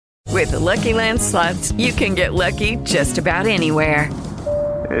With the Lucky Land Slots, you can get lucky just about anywhere.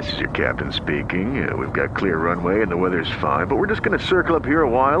 This is your captain speaking. We've got clear runway and the weather's fine, but we're just going to circle up here a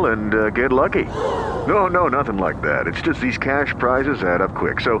while and get lucky. No, nothing like that. It's just these cash prizes add up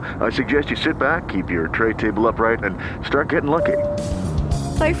quick. So I suggest you sit back, keep your tray table upright, and start getting lucky.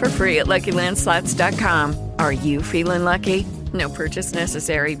 Play for free at LuckyLandSlots.com. Are you feeling lucky? No purchase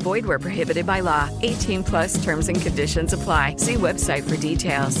necessary. Void where prohibited by law. 18 plus terms and conditions apply. See website for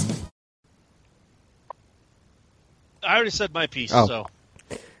details. I already said my piece, so...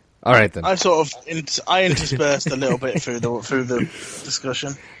 All right, then. I interspersed a little bit through the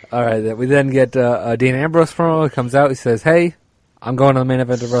discussion. All right, then. We then get Dean Ambrose promo. He comes out. He says, "Hey, I'm going to the main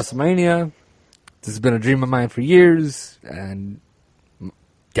event of WrestleMania. This has been a dream of mine for years, and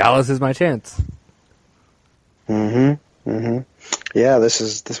Gallus is my chance." Yeah, this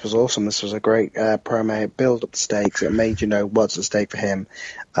was awesome. This was a great promo. It built up the stakes. It made you know what's at stake for him.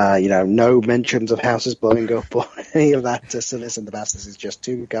 No mentions of houses blowing up or any of that. Just listen, the best. This is just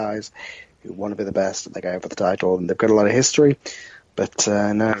two guys who want to be the best, and they go for the title, and they've got a lot of history. But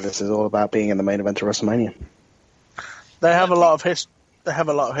no, this is all about being in the main event of WrestleMania. They have a lot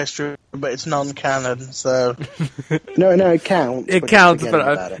of history, but it's non-canon, so... No, it counts. It counts,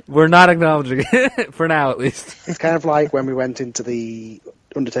 but we're not acknowledging it, for now at least. It's kind of like when we went into the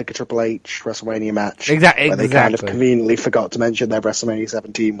Undertaker Triple H WrestleMania match. Exactly. Where they kind of conveniently forgot to mention their WrestleMania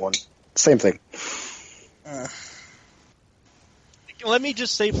 17 one. Same thing. Let me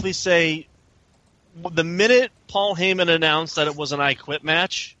just safely say, the minute Paul Heyman announced that it was an I Quit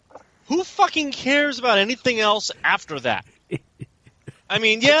match, who fucking cares about anything else after that? I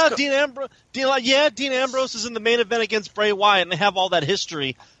mean, yeah, Dean Ambrose is in the main event against Bray Wyatt, and they have all that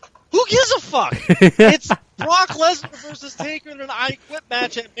history. Who gives a fuck? It's Brock Lesnar versus Taker in an I Quit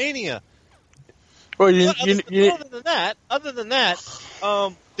match at Mania. Well, other than that,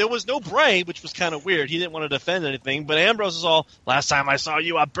 there was no Bray, which was kind of weird. He didn't want to defend anything, but Ambrose is all, last time I saw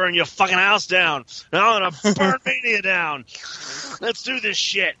you, I burned your fucking house down. Now I'm going to burn Mania down. Let's do this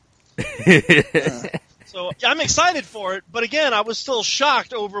shit. So I'm excited for it, but again, I was still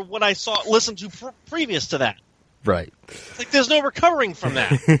shocked over what I listened to previous to that. Right. Like, there's no recovering from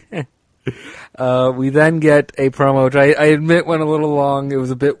that. We then get a promo, which I admit went a little long. It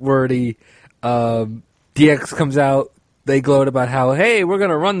was a bit wordy. DX comes out. They gloat about how, hey, we're going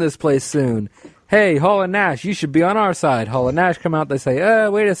to run this place soon. Hey, Hall and Nash, you should be on our side. Hall and Nash come out. They say,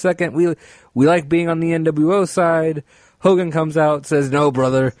 wait a second. We like being on the NWO side. Hogan comes out, says, no,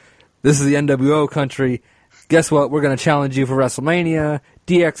 brother. This is the NWO country. Guess what? We're going to challenge you for WrestleMania.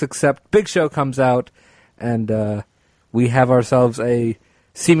 DX accept. Big Show comes out. And we have ourselves a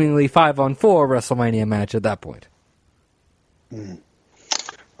seemingly 5-on-4 WrestleMania match at that point.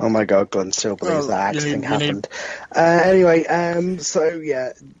 Oh my God, Glenn still believes that thing happened. Anyway, so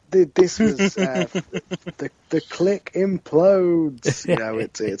yeah, this was the Click implodes. You know,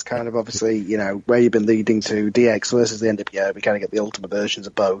 it's kind of obviously where you've been leading to DX versus the NWO. We kind of get the ultimate versions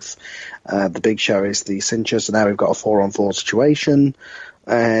of both. The Big Show is the cincher, so now we've got a 4-on-4 situation.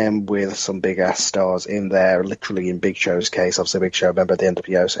 With some big-ass stars in there, literally in Big Show's case. Obviously, Big Show, a member of the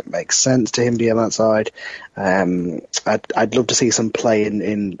NWO, so it makes sense to him be on that side. I'd love to see some play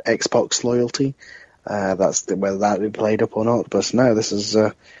in X-Pac's loyalty. That's whether that would be played up or not. But no, this is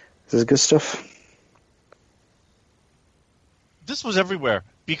good stuff. This was everywhere,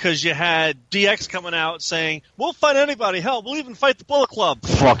 because you had DX coming out saying, we'll fight anybody, hell, we'll even fight the Bullet Club.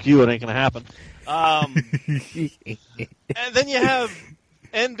 Fuck you, it ain't gonna happen. And then you have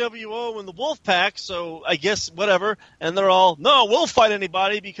NWO and the Wolfpack, so I guess whatever, and they're all, no, we'll fight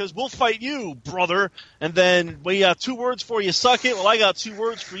anybody because we'll fight you, brother. And then we got 2 words for you, suck it. Well, I got 2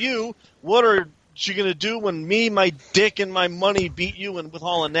 words for you. What are you going to do when me, my dick, and my money beat you and with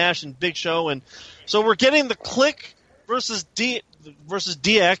Hall and Nash and Big Show? And so we're getting the Click versus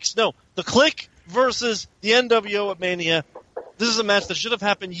DX. No, the Click versus the NWO at Mania. This is a match that should have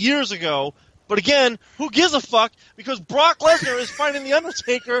happened years ago. But again, who gives a fuck? Because Brock Lesnar is fighting The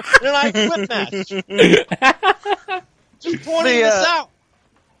Undertaker in an I Quit match. Just pointing this out.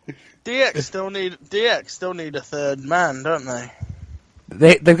 DX still need a third man, don't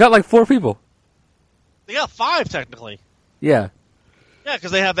they? They've got like 4 people. They got 5 technically. Yeah. Yeah,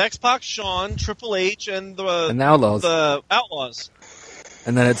 because they have X-Pac, Shawn, Triple H, and the Outlaws. The Outlaws.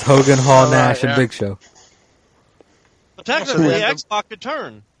 And then it's Hogan, Hall, Nash, and Big Show. But technically, X-Pac could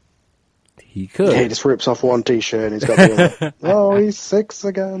turn. He could. Yeah, he just rips off one T-shirt and he's got the other. Oh, he's 6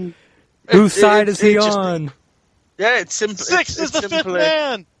 again. Whose side is he on? Yeah, it's simply 6 is the 5th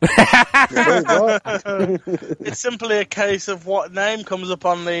man. It's simply a case of what name comes up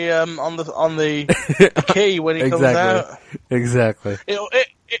on the key when he comes out. Exactly.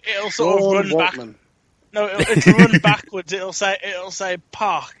 it'll sort of run back. No, it'll run backwards. It'll say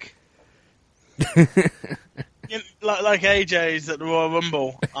Park. Like AJ's at the Royal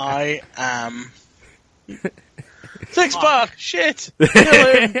Rumble. I am 6-pack. Shit.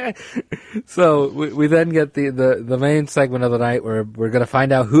 So we then get the main segment of the night where we're going to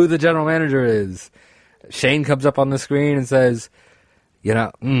find out who the general manager is. Shane comes up on the screen and says,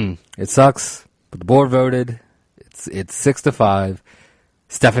 it sucks, but the board voted. It's 6-5.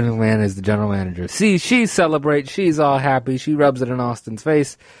 Stephanie McMahon is the general manager. See, she celebrates. She's all happy. She rubs it in Austin's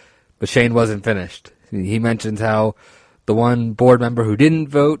face. But Shane wasn't finished. He mentions how the one board member who didn't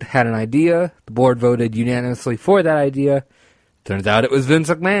vote had an idea. The board voted unanimously for that idea. Turns out it was Vince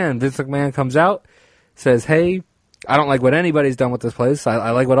McMahon. Vince McMahon comes out, says, hey, I don't like what anybody's done with this place.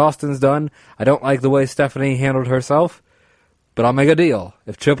 I like what Austin's done. I don't like the way Stephanie handled herself. But I'll make a deal.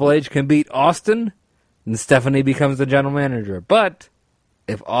 If Triple H can beat Austin, then Stephanie becomes the general manager. But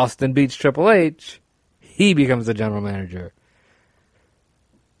if Austin beats Triple H, he becomes the general manager.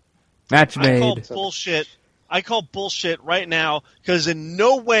 Match made. I call bullshit right now because in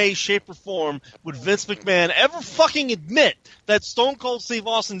no way, shape, or form would Vince McMahon ever fucking admit that Stone Cold Steve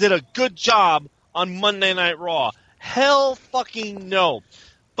Austin did a good job on Monday Night Raw. Hell fucking no.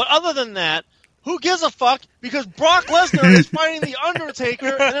 But other than that, who gives a fuck? Because Brock Lesnar is fighting The Undertaker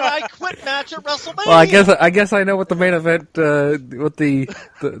in an I Quit match at WrestleMania. Well, I guess I know what the main event, what the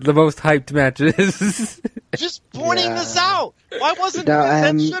most hyped match is. Just pointing this out. Why wasn't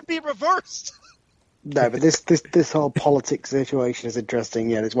that should be reversed? No, but this whole politics situation is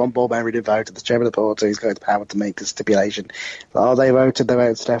interesting. Yeah, there's one board member who voted. The chairman of the board, so he's got the power to make the stipulation. They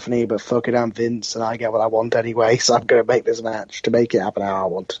voted Stephanie, but fuck it, I'm Vince, and I get what I want anyway, so I'm going to make this match to make it happen how I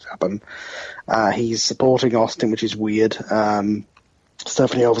want it to happen. He's supporting Austin, which is weird.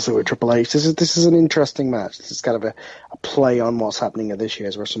 Stephanie obviously with Triple H. This is an interesting match. This is kind of a play on what's happening at this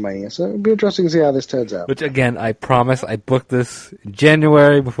year's WrestleMania. So it'll be interesting to see how this turns out. Which again, I promise, I booked this in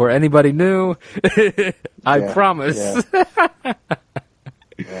January before anybody knew. I promise.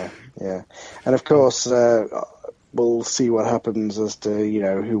 Yeah. And of course, we'll see what happens as to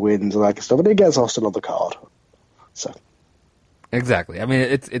who wins and that kind of stuff. But it gets Austin on the card. So. Exactly. I mean,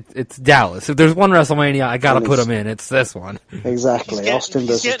 it's Dallas. If there's one WrestleMania, I gotta put him in. It's this one. Exactly. Austin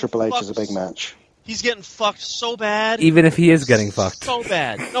versus Triple H is a big match. He's getting fucked so bad. Even if he is getting fucked. So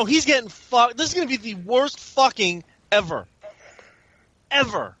bad. No, he's getting fucked. This is gonna be the worst fucking ever.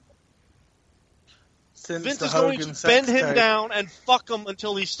 Ever. Since Vince is going to bend him down and fuck him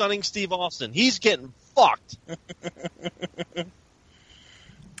until he's stunning Steve Austin. He's getting fucked.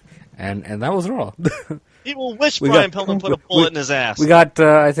 And that was Raw. He will wish Brian Pillman put a bullet in his ass. We got,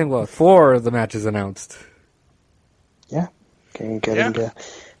 I think, 4 of the matches announced. Yeah. Heading to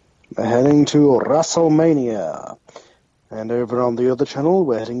WrestleMania. And over on the other channel,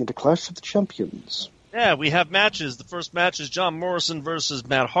 we're heading into Clash of the Champions. Yeah, we have matches. The first match is John Morrison versus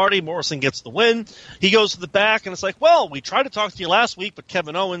Matt Hardy. Morrison gets the win. He goes to the back, and it's like, well, we tried to talk to you last week, but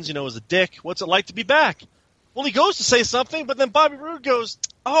Kevin Owens, is a dick. What's it like to be back? Well, he goes to say something, but then Bobby Roode goes,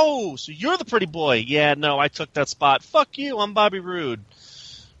 oh, so you're the pretty boy. Yeah, no, I took that spot. Fuck you, I'm Bobby Roode.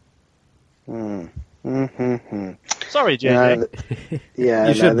 Sorry,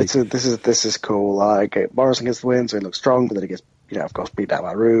 JJ. This is cool. Like, Morrison gets the win, so he looks strong, but then he gets, of course, beat down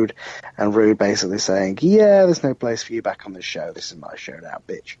by Roode. And Roode basically saying, yeah, there's no place for you back on this show. This is my show now,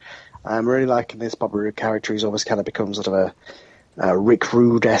 bitch. I'm really liking this Bobby Roode character. He's always kind of become sort of a Rick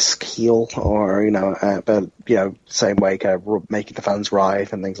Rude-esque heel, or but same way, kind of making the fans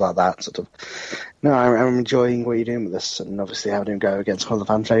riot and things like that. Sort of. No, I'm enjoying what you're doing with this, and obviously having him go against one of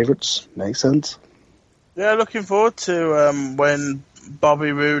the fan favourites makes sense. Yeah, looking forward to when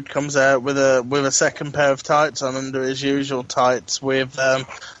Bobby Roode comes out with a second pair of tights on under his usual tights with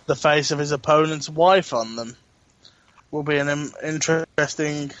the face of his opponent's wife on them. Will be an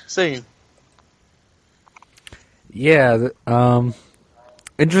interesting scene. Yeah,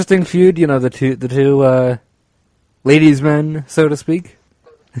 interesting feud. The two ladies' men, so to speak.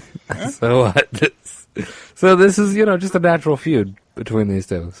 So this is just a natural feud between these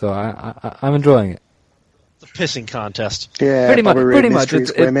two. So I'm enjoying it. It's a pissing contest. Yeah, pretty much.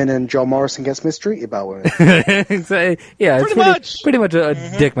 It's women, and John Morrison gets mistreated by women. Yeah, it's pretty much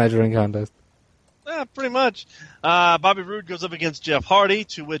a dick measuring contest. Yeah, pretty much. Bobby Roode goes up against Jeff Hardy,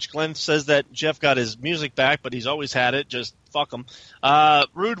 to which Glenn says that Jeff got his music back, but he's always had it. Just fuck him.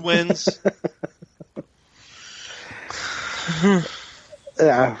 Roode wins. Well,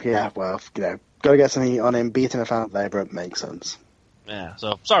 gotta get something on him. Beating a fan favourite makes sense. Yeah,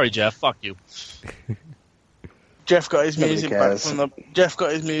 so sorry, Jeff. Fuck you. Jeff got his music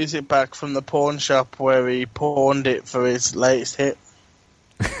back from the pawn shop where he pawned it for his latest hit.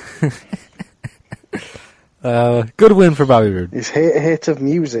 Good win for Bobby Roode. His hit of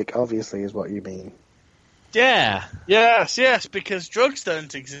music, obviously, is what you mean. Yeah. Yes, because drugs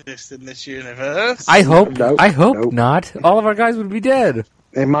don't exist in this universe. I hope Nope. not. All of our guys would be dead.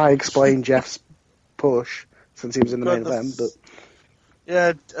 It might explain Jeff's push since he was in the main event, but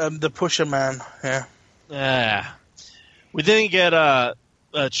Yeah, the Pusher Man. Yeah. Yeah. We then get a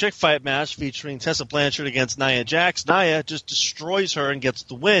chick fight match featuring Tessa Blanchard against Nia Jax. Nia just destroys her and gets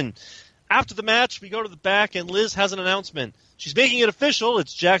the win. After the match, we go to the back, and Liz has an announcement. She's making it official.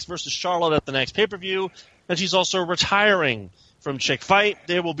 It's Jax versus Charlotte at the next pay-per-view, and she's also retiring from Chick Fight.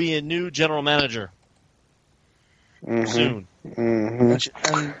 There will be a new general manager soon. And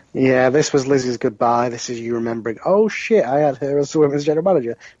yeah, this was Lizzie's goodbye. This is you remembering, oh shit, I had her as the women's general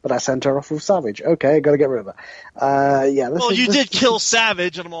manager, but I sent her off with Savage. Okay, gotta get rid of her. You did kill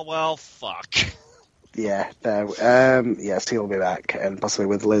Savage, and I'm all, well, fuck. Yeah, no. Yes, he'll be back, and possibly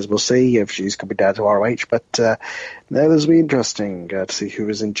with Liz. We'll see if she's coming down to ROH. But no, this will be interesting to see who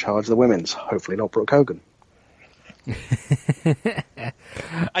is in charge of the women's. Hopefully not Brooke Hogan. I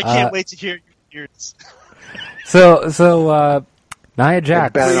can't wait to hear your ears. So Nia Jax.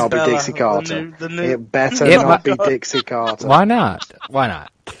 It better not be Dixie Carter. It better not be Dixie Carter. Why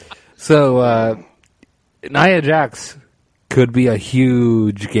not? So Nia Jax could be a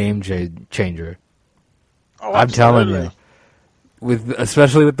huge game changer. Oh, I'm telling you,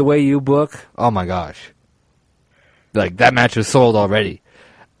 especially with the way you book. Oh my gosh, like that match is sold already.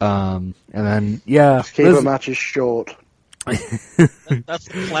 And then just keep the matches short. That's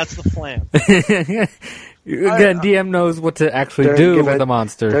the plan. Again, DM knows what to actually do with the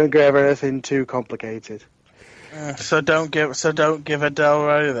monster. Don't give anything too complicated. So don't give a Del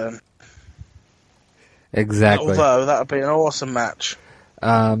Rey then. Exactly. Although that would be an awesome match.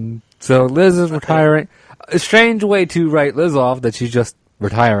 So Liz is retiring. A strange way to write Liz off that she's just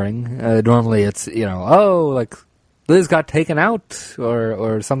retiring. Normally it's, like Liz got taken out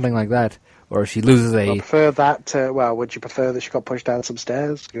or something like that. Or she loses I prefer that would you prefer that she got pushed down some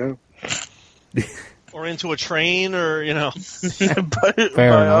stairs, Or into a train, or,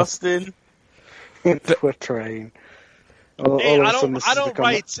 by Austin. Into a train. Hey, I don't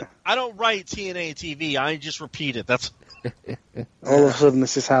write TNA TV. I just repeat it. That's all of a sudden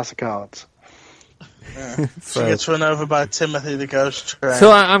this is House of Cards. Yeah. She gets run over by Timothy the Ghost Train.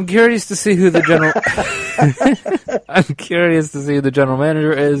 So I'm curious to see who the general. I'm curious to see who the general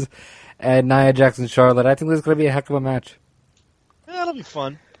manager is, and Nia Jax and Charlotte. I think this is going to be a heck of a match. Yeah, it'll be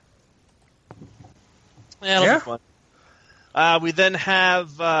fun. Yeah, it'll be fun. We then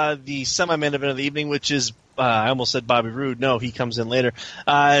have the semi-main event of the evening, which is I almost said Bobby Roode. No, he comes in later.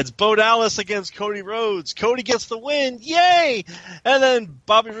 It's Bo Dallas against Cody Rhodes. Cody gets the win. Yay! And then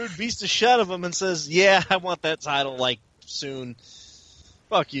Bobby Roode beats the shit out of him and says, yeah, I want that title, soon.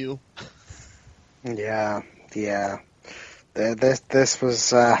 Fuck you. Yeah. This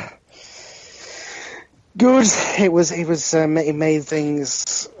was good. It made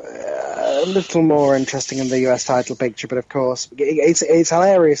things a little more interesting in the US title picture, but of course, it's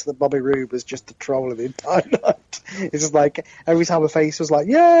hilarious that Bobby Roode was just the troll of the entire night. It's just like every time a face was like,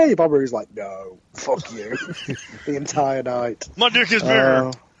 "Yay!" Bobby Roode's like, "No, fuck you," the entire night. My dick is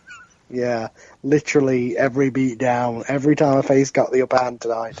bigger. Yeah, literally every beat down, every time a face got the upper hand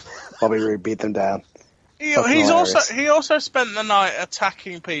tonight, Bobby Roode beat them down. He also spent the night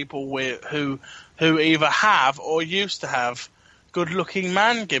attacking people who either have or used to have good-looking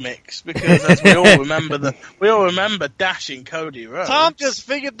man gimmicks, because as we all remember dashing Cody Rhodes. Tom just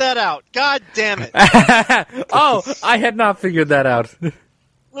figured that out. God damn it! Oh, I had not figured that out.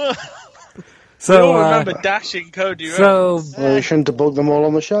 So we all remember dashing Cody Rhodes. Well, you shouldn't have booked them all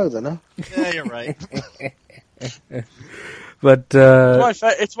on the show, then, huh? Yeah, you're right. But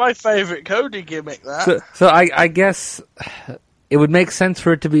it's my favourite Cody gimmick. So I guess it would make sense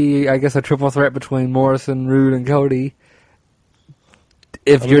for it to be, a triple threat between Morrison, Roode, and Cody.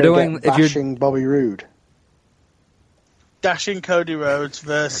 If you're Bobby Roode, dashing Cody Rhodes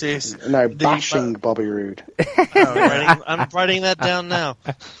versus bashing Bobby Roode. I'm writing that down now.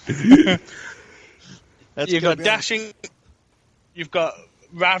 You've got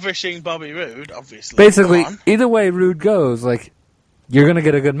ravishing Bobby Roode, obviously. Basically, either way Roode goes, you're going to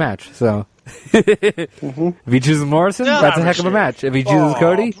get a good match. So, if he chooses Morrison, that's a heck of a match. If he chooses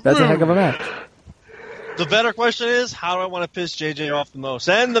Cody, that's a heck of a match. The better question is, how do I want to piss JJ off the most?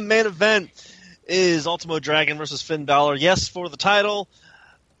 And the main event is Ultimo Dragon versus Finn Balor. Yes, for the title.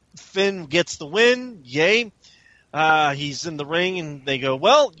 Finn gets the win. Yay. He's in the ring, and they go,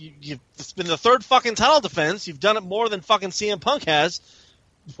 well, it's been the third fucking title defense. You've done it more than fucking CM Punk has.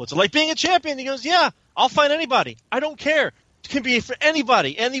 What's it like being a champion? He goes, yeah, I'll fight anybody. I don't care. can be for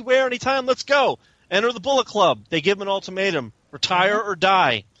anybody, anywhere, anytime. Let's go. Enter the Bullet Club. They give him an ultimatum: retire or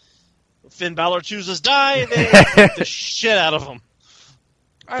die. Finn Balor chooses die. They beat the shit out of him.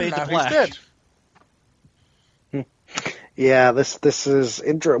 Fade to black. He's dead. Yeah, this is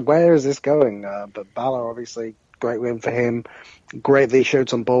interesting. Where is this going? But Balor, obviously, great win for him. Great that he showed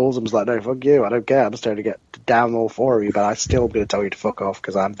some balls and was like, no, fuck you, I don't care. I'm just trying to get down all four of you, but I'm still going to tell you to fuck off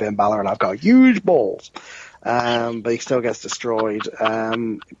because I'm Finn Balor and I've got huge balls. But he still gets destroyed.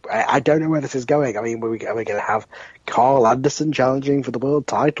 I don't know where this is going. I mean, are we going to have Carl Anderson challenging for the world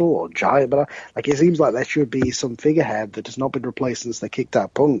title or Giant? But it seems like there should be some figurehead that has not been replaced since they kicked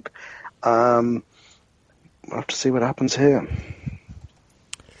out Punk. We'll have to see what happens here.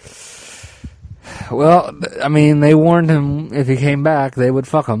 Well, I mean, they warned him if he came back, they would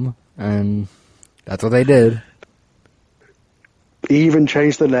fuck him, and that's what they did. He even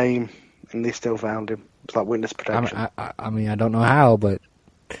changed the name, and they still found him. It's like witness protection. I mean, I don't know how, but...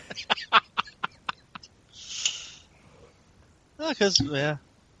 Yeah.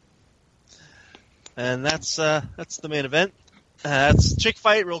 And that's the main event. That's chick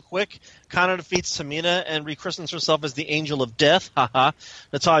fight real quick. Connor defeats Tamina and rechristens herself as the Angel of Death. Haha.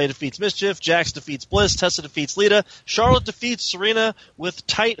 Natalya defeats Mischief. Jax defeats Bliss. Tessa defeats Lita. Charlotte defeats Serena with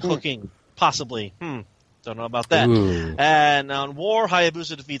tight hooking. Possibly. Don't know about that. Ooh. And on War,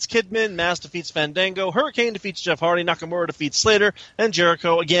 Hayabusa defeats Kidman. Mass defeats Fandango. Hurricane defeats Jeff Hardy. Nakamura defeats Slater. And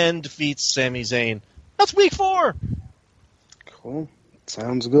Jericho again defeats Sami Zayn. That's week 4. Cool.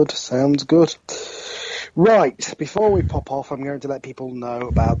 Sounds good. Right, before we pop off, I'm going to let people know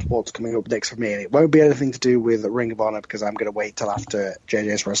about what's coming up next for me. And it won't be anything to do with Ring of Honor because I'm going to wait till after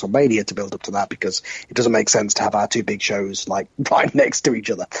JJ's WrestleMania to build up to that because it doesn't make sense to have our two big shows like right next to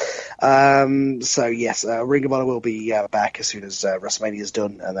each other. So yes, Ring of Honor will be back as soon as WrestleMania is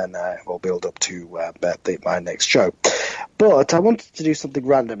done, and then we'll build up to my next show. But I wanted to do something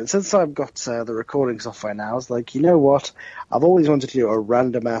random, and since I've got the recording software now, I was like, you know what? I've always wanted to do a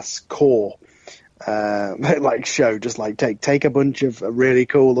random ass core show, just like take a bunch of really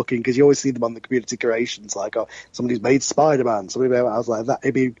cool looking, because you always see them on the community creations, like, oh, somebody's made Spider-Man, I was like, that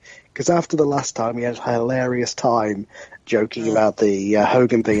it'd be, because after the last time we had a hilarious time joking about the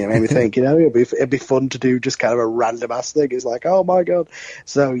Hogan thing, it made me think, it'd be fun to do just kind of a random ass thing. It's like, oh my god.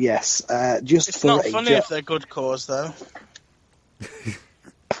 So yes, just it's for not funny if they're good cause though.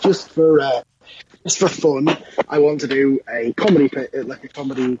 just for fun, I want to do a comedy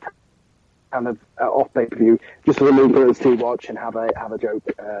kind of off pay-per-view, just for the movers to watch and have a joke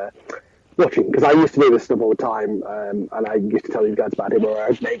watching. Because I used to do this stuff all the time, and I used to tell you guys about it, where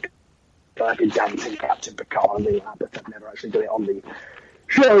I'd make like a dancing Captain Picard and things like that, but I've never actually done it on the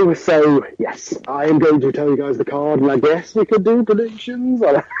show. So yes, I am going to tell you guys the card, and I guess we could do predictions.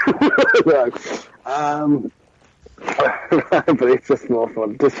 But it's just more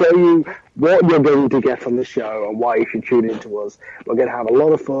fun to show you what you're going to get on the show and why you should tune in to us. We're going to have a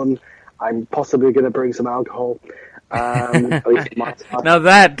lot of fun. I'm possibly going to bring some alcohol. At least now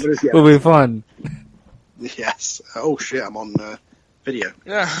that will be fun. Yes. Oh shit! I'm on video.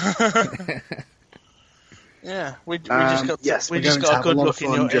 Yeah. Yeah. We just got a good look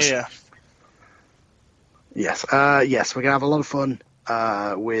in your ear. Yes. Yes. We're going to have a lot of fun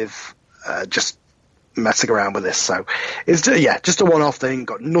with just messing around with this. So it's just a one-off thing.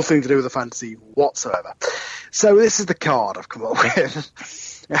 Got nothing to do with the fantasy whatsoever. So this is the card I've come up with.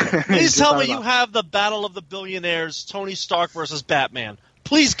 Please tell me you have the Battle of the Billionaires, Tony Stark versus Batman.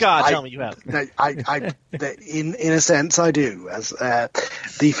 Please, God, tell me you have. In a sense, I do. As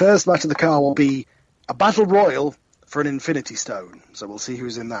the first match of the card will be a battle royal for an Infinity Stone. So we'll see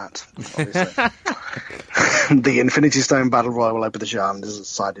who's in that. Obviously, the Infinity Stone battle royal will open the show. And this is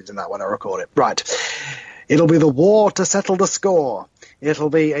decided in that when I record it. Right. It'll be the war to settle the score. It'll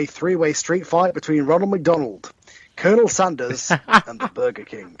be a 3-way street fight between Ronald McDonald, Colonel Sanders, and the Burger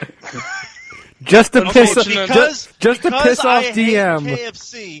King. Just to piss off DM.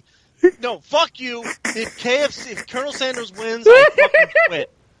 KFC. No, fuck you. If Colonel Sanders wins, I fucking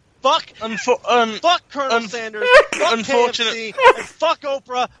quit. Fuck Colonel Sanders. Fuck KFC. And fuck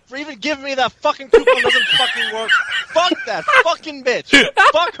Oprah for even giving me that fucking coupon doesn't fucking work. Fuck that fucking bitch.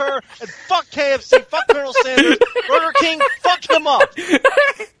 Fuck her and fuck KFC. Fuck Colonel Sanders. Burger King. Fuck him up.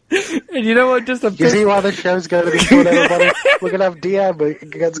 And you know what? You see why the show's going to be fun, everybody? We're going to have DM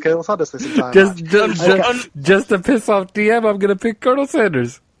against Colonel Sanders this entire just to piss off DM, I'm going to pick Colonel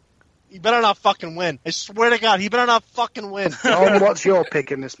Sanders. He better not fucking win. I swear to God, he better not fucking win. What's your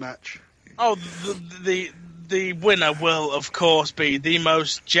pick in this match? Oh, the winner will, of course, be the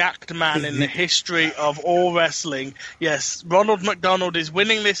most jacked man in the history of all wrestling. Yes, Ronald McDonald is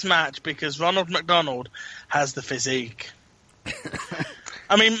winning this match because Ronald McDonald has the physique.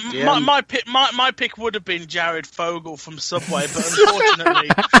 I mean, my pick would have been Jared Fogle from Subway,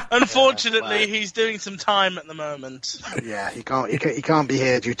 but unfortunately, he's doing some time at the moment. Yeah, he can't be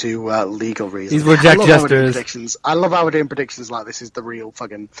here due to legal reasons. He's where Jack Jester is. I love how we're doing predictions like this is the real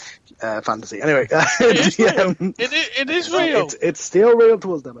fucking fantasy. Anyway, it is real. It's still real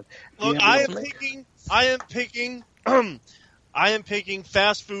to us, damn it. Look, I am picking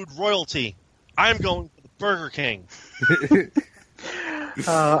fast food royalty. I am going for the Burger King.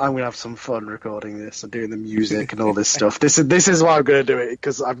 I'm gonna have some fun recording this and doing the music and all this stuff. This is why I'm gonna do it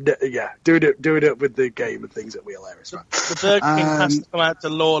because doing it with the game and things that we hilarious. Right? The Burger King has to come out to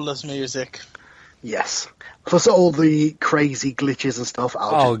Lawless music. Yes, plus all the crazy glitches and stuff.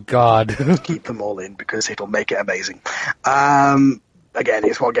 God, keep them all in because it'll make it amazing. Again,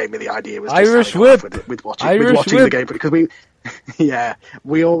 it's what gave me the idea was Irish Whip with watching the game because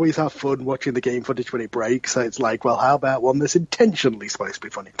we always have fun watching the game footage when it breaks. So it's like, well, how about one that's intentionally supposed to be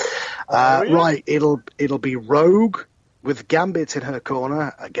funny? Right, it'll be Rogue with Gambit in her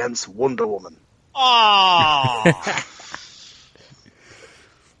corner against Wonder Woman. Ah.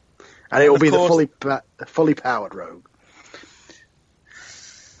 And it will be the fully powered Rogue.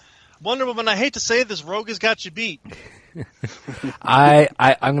 Wonder Woman, I hate to say this, Rogue has got you beat. I'm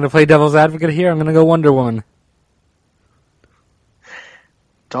going to play devil's advocate here. I'm going to go Wonder Woman.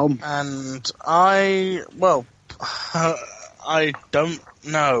 Tom? And I don't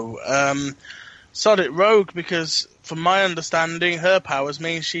know. Sod it, Rogue, because from my understanding, her powers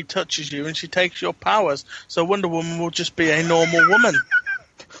mean she touches you and she takes your powers. So Wonder Woman will just be a normal woman.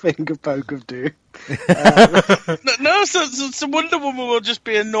 Finger poke of doom. So Wonder Woman will just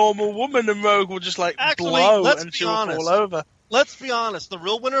be a normal woman and Rogue will just blow and she'll fall over. Let's be honest, the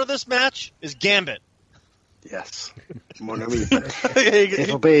real winner of this match is Gambit. Yes. He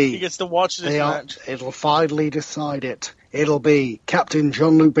gets to watch this match. It'll finally decide it. It'll be Captain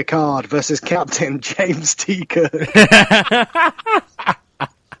Jean-Luc Picard versus Captain James T. Kirk.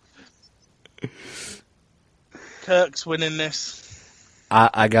 Kirk's winning this.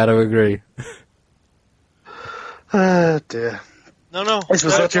 I gotta agree. Oh, dear. No. This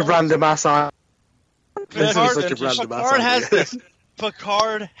was such a random ass idea.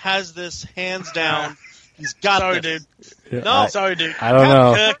 Picard has this hands down. He's got Sorry, this. dude. No. Sorry, dude. I don't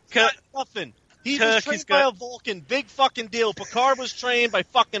know. Kirk nothing. He was trained by a Vulcan. Big fucking deal. Picard was trained by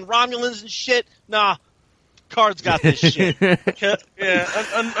fucking Romulans and shit. Nah. Picard's got this shit.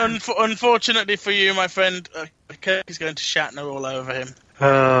 Unfortunately for you, my friend, Kirk is going to Shatner all over him.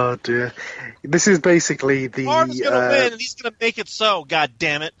 Oh, dear. This is basically the... Picard's going to win, and he's going to make it so, god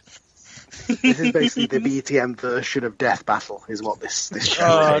damn it. This is basically the BTM version of Death Battle, is what this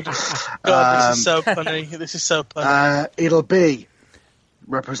show is. God, this is so funny. This is so funny. It'll be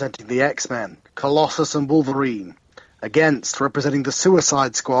representing the X-Men, Colossus and Wolverine, against representing the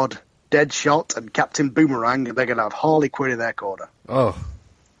Suicide Squad, Deadshot and Captain Boomerang, and they're going to have Harley Quinn in their corner.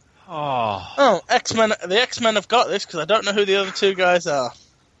 X-Men. The X-Men have got this because I don't know who the other two guys are.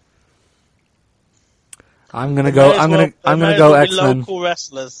 I'm gonna go X-Men. Local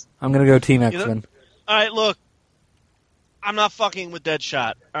wrestlers. I'm gonna go Team X-Men. All right, look, I'm not fucking with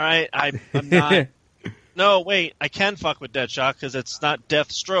Deadshot. All right, I'm not. No, wait, I can fuck with Deadshot because it's not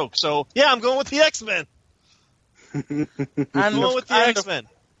Deathstroke. So yeah, I'm going with the X-Men. X-Men.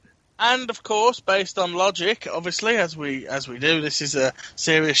 And of course, based on logic, obviously, as we do, this is a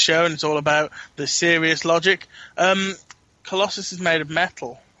serious show and it's all about the serious logic. Colossus is made of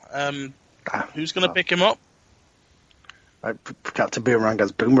metal. Who's going to pick him up? Captain Boomerang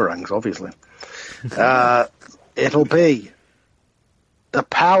has boomerangs, obviously. It'll be the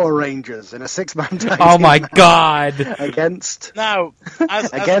Power Rangers in a 6-man tag. Oh my god! Against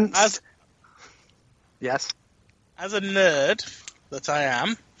yes, as a nerd that I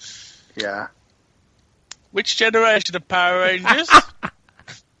am. Yeah. Which generation of Power Rangers?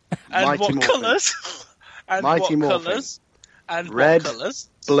 And Mighty what Morphin. colours? And Mighty what Morphin. colours? And Red, what colours?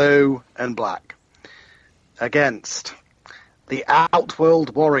 blue, and black. Against the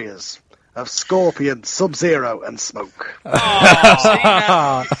Outworld Warriors of Scorpion, Sub-Zero, and Smoke.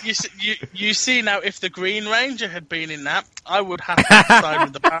 You see now, if the Green Ranger had been in that, I would have to side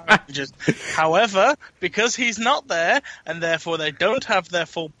with the Power Rangers. However, because he's not there, and therefore they don't have their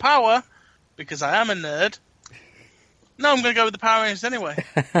full power, because I am a nerd, no, I'm going to go with the Power Rangers anyway.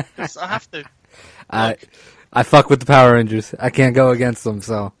 Because I have to. I fuck with the Power Rangers. I can't go against them,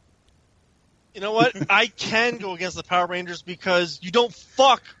 so... You know what? I can go against the Power Rangers because you don't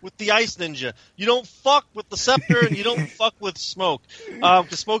fuck with the Ice Ninja. You don't fuck with the Scepter, and you don't fuck with Smoke.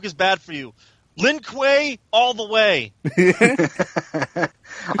 Because Smoke is bad for you. Lin Kuei all the way.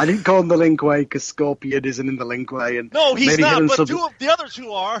 I didn't call him the Lin Kuei because Scorpion isn't in the Lin Kuei. And no, he's maybe not, but the other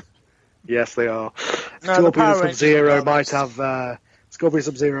two are. Yes, they are. No, Scorpion and Sub-Zero might have... Scorpion and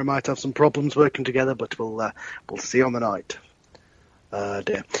Sub-Zero might have some problems working together, but we'll see on the night.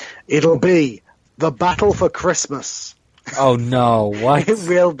 Dear. It'll be the battle for Christmas. Oh no! What? It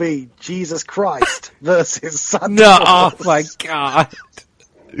will be Jesus Christ versus Santa No! Claus. Oh my god!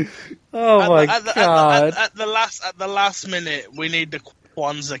 Oh my god! At the last minute, we need the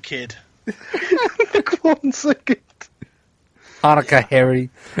Kwanzaa kid. The Kwanzaa kid. Hanukkah Harry.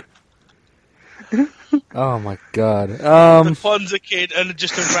 Oh my god! The Kwanzaa kid and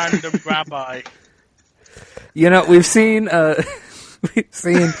just a random rabbi. You know, we've seen.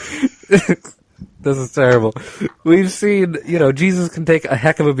 This is terrible. We've seen, Jesus can take a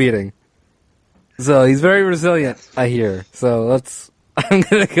heck of a beating. So he's very resilient, I hear. So I'm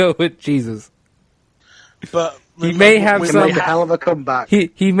gonna go with Jesus. But he may have some hell of a comeback.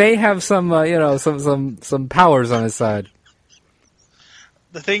 He may have some, some powers on his side.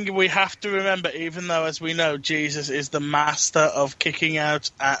 The thing we have to remember, even though, as we know, Jesus is the master of kicking out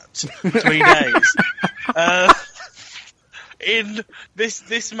at 3 days. In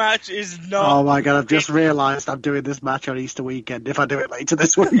this match is not... Oh my god, I've just realised I'm doing this match on Easter weekend if I do it later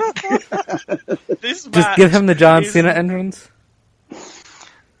this week. Just give him the John Cena entrance?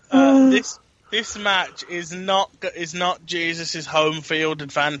 This match is not Jesus' home field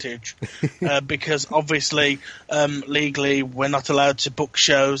advantage because obviously legally we're not allowed to book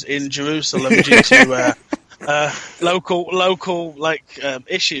shows in Jerusalem due to local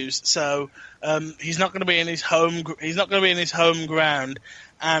issues. So he's not going to be in his home. He's not going to be in his home ground.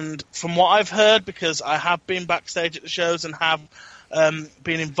 And from what I've heard, because I have been backstage at the shows and have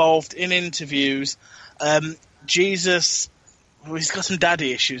been involved in interviews, Jesus. Well, he's got some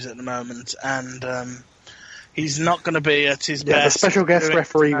daddy issues at the moment, and he's not going to be at his best. The special guest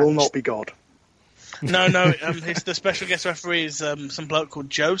referee will not be God. No. The special guest referee is some bloke called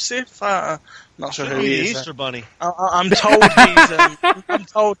Joseph. Not sure who he is. Easter Bunny. I'm told he's.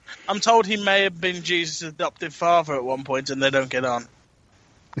 I'm told he may have been Jesus' adoptive father at one point, and they don't get on.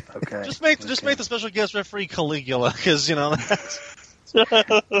 Okay. Just make the special guest referee Caligula, because Who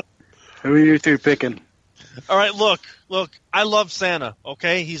are you two picking? All right, look, I love Santa,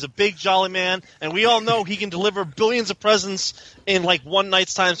 okay? He's a big, jolly man, and we all know he can deliver billions of presents in, one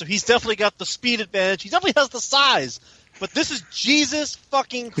night's time, so he's definitely got the speed advantage. He definitely has the size. But this is Jesus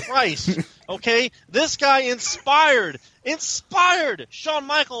fucking Christ, okay? This guy inspired Shawn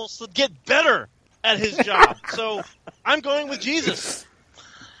Michaels to get better at his job. So I'm going with Jesus.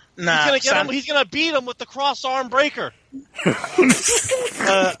 Nah, he's gonna beat him with the cross arm breaker.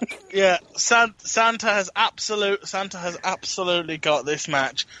 Santa has absolutely got this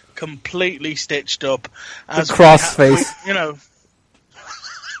match completely stitched up. The cross face.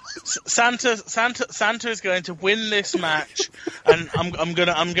 Santa is going to win this match, and I'm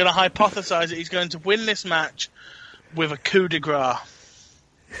gonna hypothesize that he's going to win this match with a coup de grace.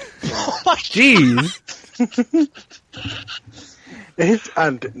 Jeez.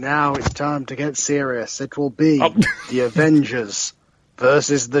 And now it's time to get serious. It will be the Avengers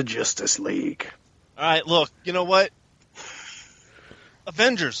versus the Justice League. All right, look, you know what?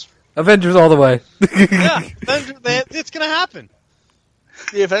 Avengers all the way. Yeah, it's going to happen.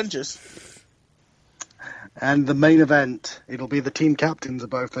 The Avengers. And the main event, it'll be the team captains of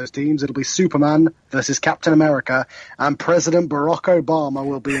both those teams. It'll be Superman versus Captain America, and President Barack Obama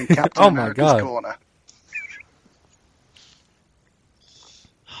will be in Captain America's corner.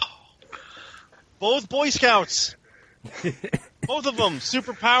 Both Boy Scouts. Both of them.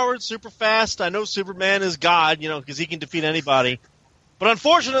 Super powered, super fast. I know Superman is God, because he can defeat anybody. But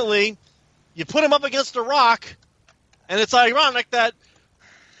unfortunately, you put him up against a rock, and it's ironic that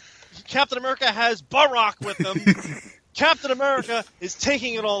Captain America has Barack with him. Captain America is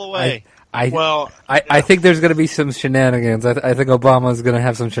taking it all the way. I think there's going to be some shenanigans. I think Obama's going to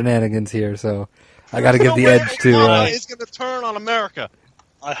have some shenanigans here, so I got to give the edge to... Obama is going to turn on America.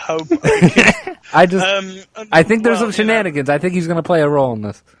 I hope. I think there's some shenanigans. I think he's going to play a role in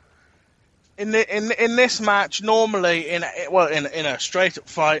this. In this match, normally in a straight up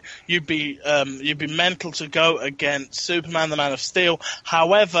fight, you'd be mental to go against Superman, the Man of Steel.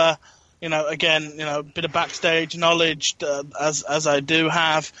 However, a bit of backstage knowledge as I do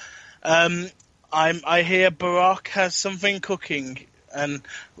have. I hear Barack has something cooking, and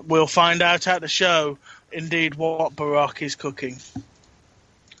we'll find out at the show indeed what Barack is cooking.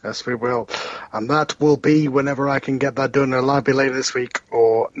 Yes, we will. And that will be whenever I can get that done. It'll either be later this week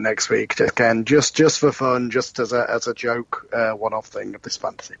or next week. Again, just for fun, just as a joke, one-off thing of this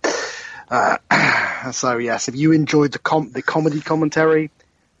fantasy. So yes, if you enjoyed the comedy commentary,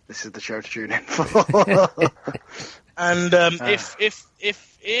 this is the show to tune in for. And if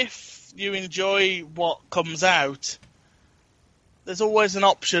you enjoy what comes out, there's always an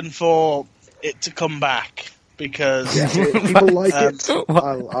option for it to come back. Because if people like it,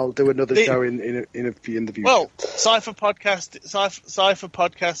 I'll do another show in the future. Well, Cypher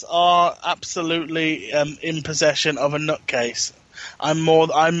podcasts are absolutely in possession of a nutcase. I'm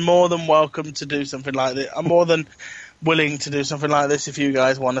more than welcome to do something like this. I'm more than willing to do something like this if you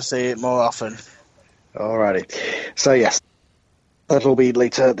guys want to see it more often. Alrighty. So yes, that'll be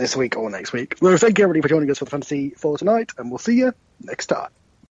later this week or next week. Well, thank you everybody for joining us for the Fantasy for tonight, and we'll see you next time.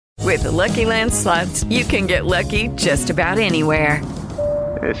 With the Lucky Land Slots, you can get lucky just about anywhere.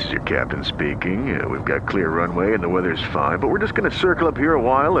 This is your captain speaking. We've got clear runway and the weather's fine, but we're just going to circle up here a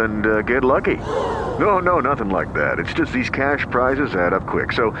while and get lucky. No, nothing like that. It's just these cash prizes add up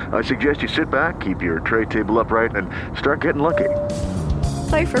quick. So I suggest you sit back, keep your tray table upright, and start getting lucky.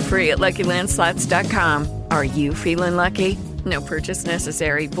 Play for free at LuckyLandSlots.com. Are you feeling lucky? No purchase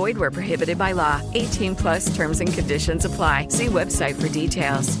necessary. Void where prohibited by law. 18+ terms and conditions apply. See website for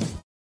details.